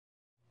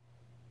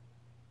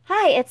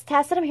Hi, it's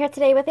Tess and I'm here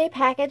today with a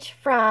package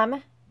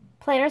from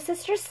Planner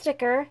Sister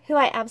Sticker, who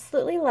I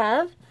absolutely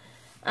love.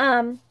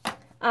 I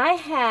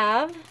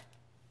have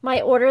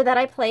my order that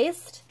I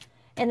placed,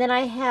 and then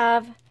I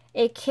have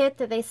a kit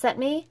that they sent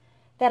me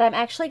that I'm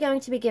actually going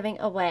to be giving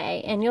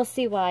away, and you'll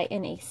see why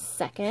in a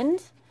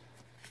second.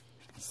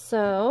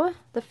 So,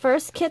 the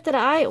first kit that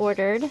I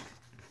ordered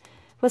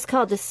was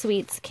called the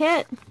Sweets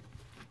Kit.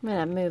 I'm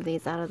going to move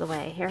these out of the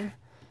way here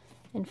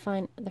and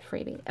find the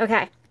freebie.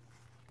 Okay.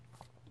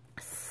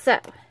 So,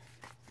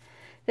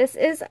 this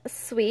is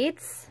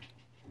Sweets.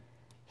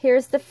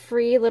 Here's the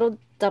free little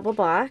double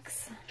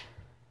box.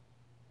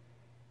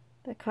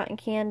 The cotton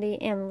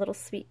candy and the little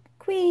sweet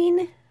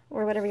queen,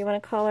 or whatever you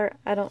want to call her.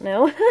 I don't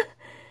know.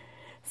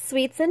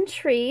 Sweets and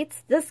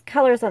treats. The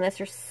colors on this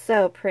are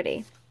so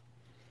pretty.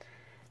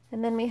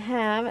 And then we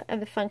have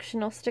the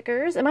functional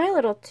stickers. Am I a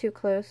little too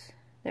close?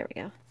 There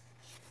we go.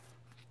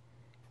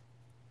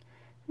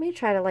 Let me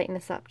try to lighten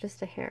this up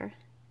just a hair.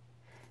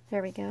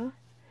 There we go.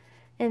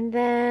 And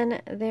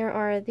then there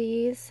are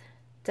these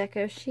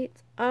deco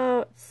sheets.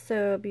 Oh, it's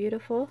so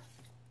beautiful.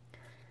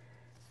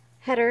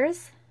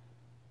 Headers.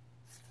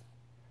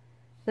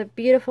 The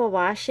beautiful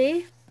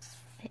washi.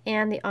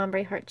 And the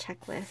ombre heart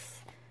checklist.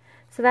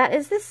 So that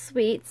is the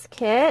Sweets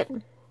kit.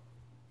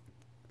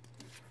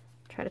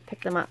 Try to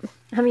pick them up.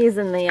 I'm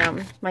using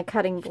the my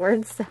cutting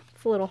board, so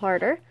it's a little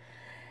harder.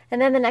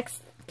 And then the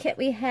next kit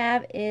we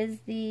have is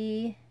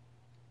the,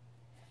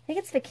 I think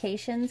it's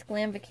Vacations,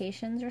 Glam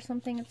Vacations or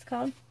something it's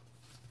called.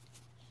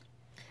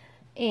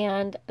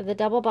 And the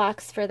double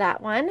box for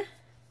that one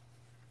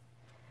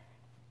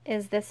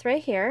is this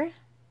right here.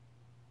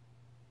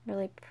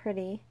 Really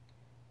pretty.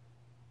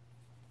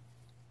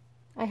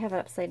 I have it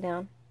upside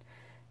down.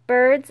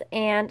 Birds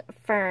and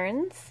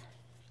ferns.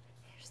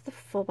 Here's the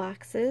full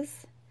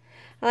boxes.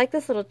 I like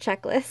this little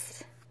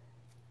checklist.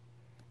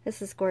 This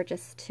is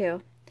gorgeous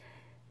too.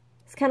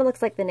 This kind of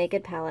looks like the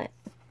Naked palette.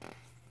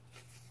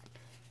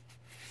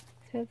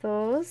 So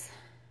those.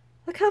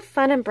 Look how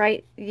fun and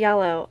bright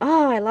yellow.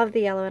 Oh, I love the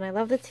yellow and I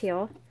love the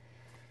teal.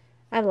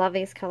 I love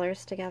these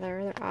colors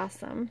together. They're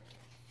awesome.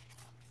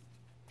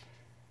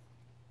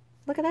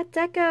 Look at that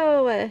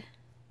deco.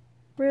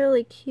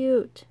 Really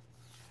cute.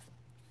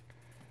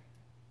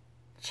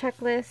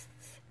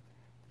 Checklists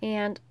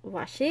and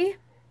washi.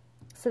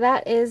 So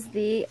that is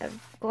the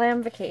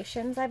Glam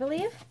Vacations, I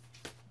believe.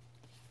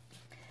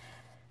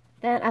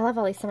 Then I love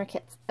all these summer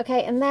kits.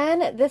 Okay, and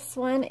then this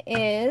one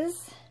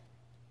is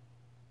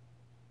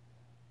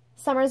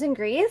Summers in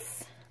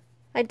Greece.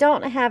 I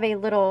don't have a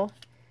little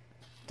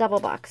double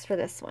box for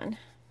this one.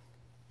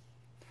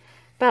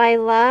 But I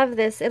love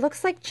this. It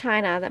looks like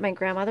china that my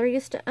grandmother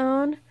used to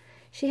own.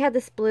 She had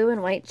this blue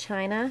and white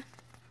china.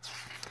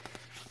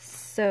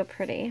 So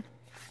pretty.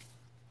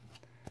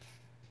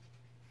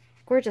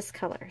 Gorgeous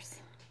colors.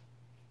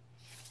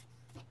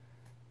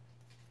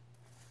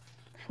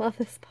 I love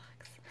this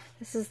box.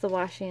 This is the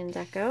washi and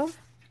deco.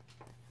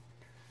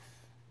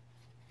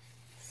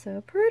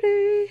 So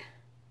pretty.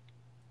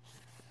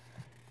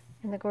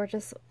 And the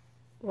gorgeous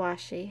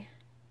washi.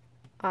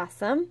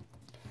 Awesome.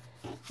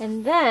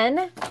 And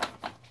then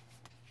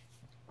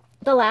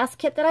the last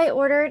kit that I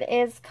ordered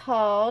is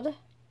called,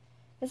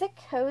 is it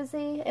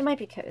Cozy? It might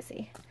be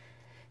Cozy.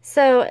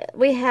 So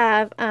we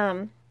have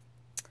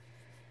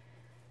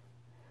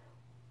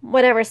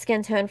whatever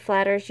skin tone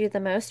flatters you the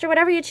most, or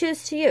whatever you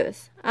choose to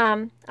use.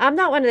 I'm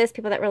not one of those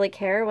people that really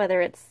care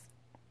whether it's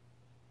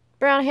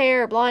brown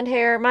hair or blonde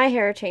hair. My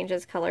hair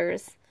changes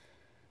colors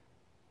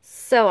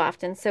so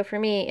often, so for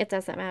me it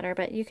doesn't matter,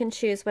 but you can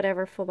choose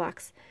whatever full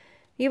box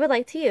you would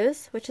like to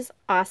use, which is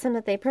awesome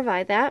that they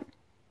provide that.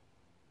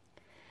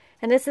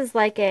 And this is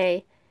like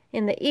a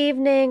in the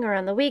evening or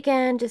on the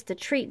weekend, just a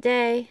treat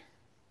day,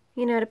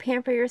 you know, to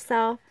pamper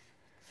yourself.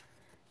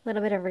 A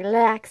little bit of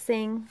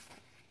relaxing.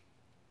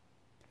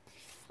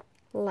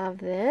 Love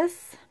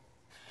this.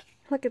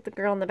 Look at the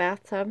girl in the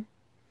bathtub.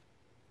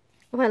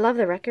 Oh, I love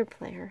the record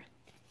player.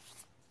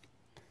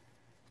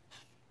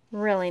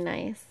 Really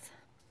nice.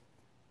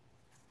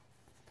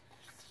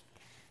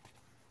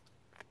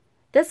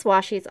 This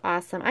washi is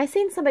awesome. I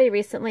seen somebody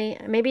recently,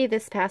 maybe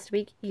this past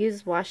week,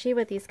 use washi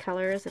with these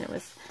colors, and it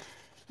was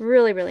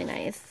really, really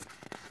nice.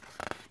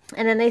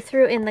 And then they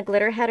threw in the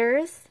glitter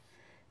headers,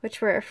 which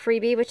were a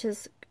freebie, which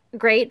is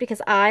great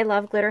because I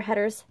love glitter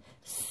headers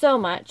so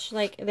much.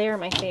 Like, they're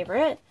my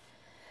favorite.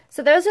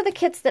 So those are the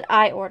kits that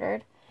I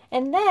ordered.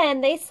 And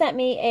then they sent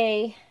me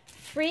a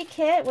free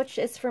kit, which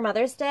is for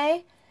Mother's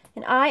Day.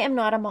 And I am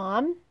not a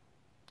mom.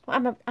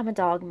 Well, I'm a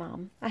dog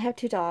mom. I have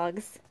 2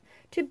 dogs.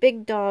 2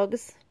 big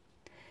dogs.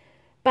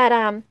 But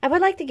I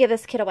would like to give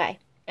this kit away.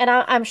 And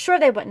I'm sure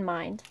they wouldn't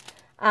mind.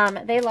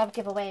 They love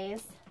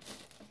giveaways.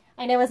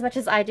 I know as much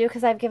as I do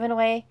because I've given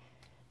away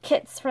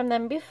kits from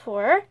them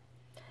before.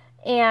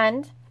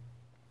 And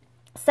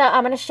so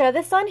I'm going to show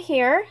this on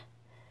here.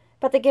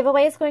 But the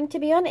giveaway is going to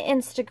be on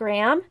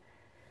Instagram.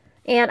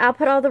 And I'll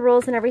put all the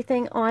rules and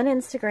everything on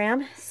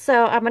Instagram.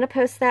 So I'm going to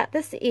post that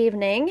this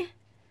evening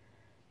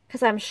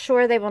because I'm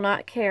sure they will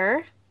not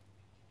care.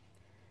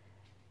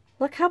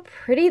 Look how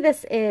pretty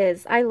this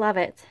is. I love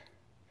it.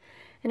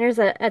 And there's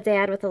a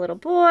dad with a little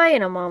boy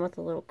and a mom with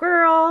a little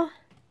girl.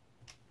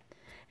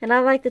 And I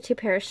like the 2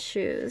 pairs of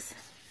shoes.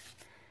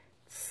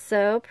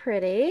 So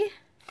pretty.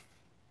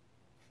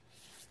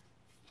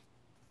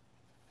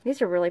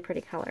 These are really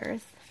pretty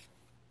colors.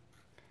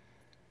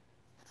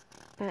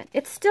 But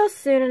it's still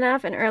soon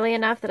enough and early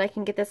enough that I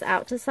can get this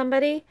out to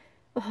somebody.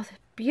 Oh, the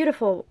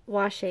beautiful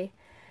washi,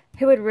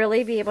 who would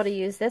really be able to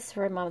use this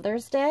for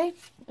Mother's Day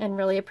and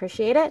really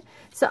appreciate it.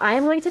 So I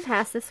am going to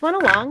pass this one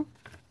along.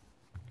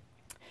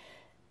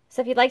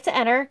 So if you'd like to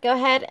enter, go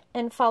ahead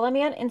and follow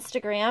me on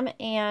Instagram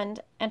and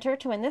enter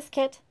to win this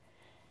kit.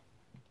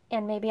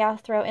 And maybe I'll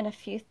throw in a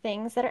few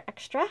things that are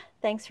extra.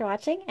 Thanks for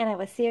watching, and I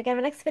will see you again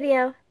in the next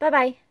video.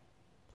 Bye-bye.